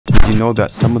you know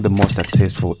that some of the most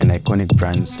successful and iconic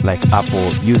brands like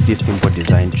Apple use this simple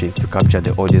design trick to capture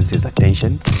the audience's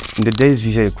attention? In today's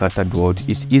visually cluttered world,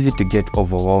 it's easy to get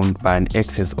overwhelmed by an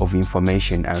excess of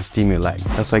information and stimuli.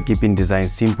 That's why keeping design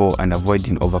simple and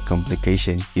avoiding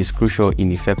overcomplication is crucial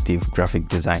in effective graphic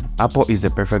design. Apple is the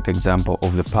perfect example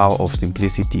of the power of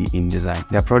simplicity in design.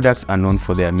 Their products are known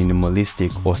for their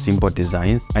minimalistic or simple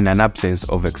designs and an absence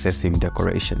of excessive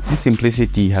decoration. This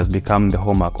simplicity has become the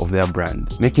hallmark of their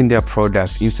brand, making their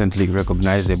products instantly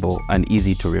recognizable and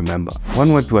easy to remember.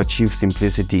 One way to achieve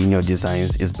simplicity in your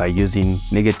designs is by using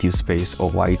negative space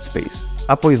or white space.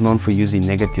 Apple is known for using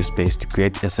negative space to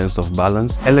create a sense of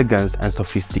balance, elegance, and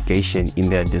sophistication in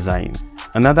their design.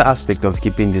 Another aspect of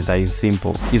keeping design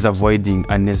simple is avoiding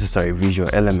unnecessary visual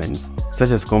elements,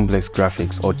 such as complex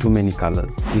graphics or too many colors.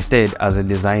 Instead, as a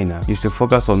designer, you should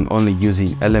focus on only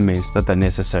using elements that are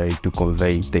necessary to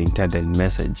convey the intended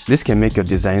message. This can make your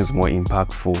designs more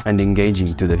impactful and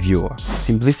engaging to the viewer.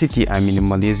 Simplicity and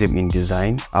minimalism in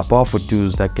design are powerful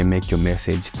tools that can make your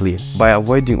message clear. By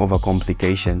avoiding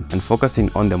overcomplication and focusing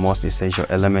on the most essential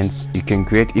elements, you can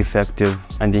create effective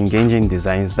and engaging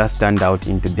designs that stand out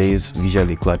in today's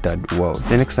visually cluttered world.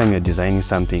 The next time you're designing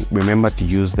something, remember to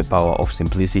use the power of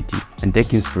simplicity and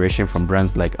take inspiration from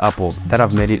brands like Apple that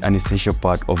have made it an essential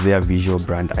part of their visual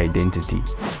brand identity.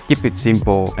 Keep it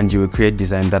simple and you will create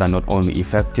designs that are not only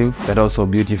effective but also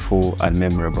beautiful and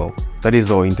memorable. That is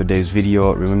all in today's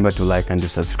video. Remember to like and to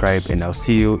subscribe, and I'll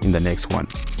see you in the next one.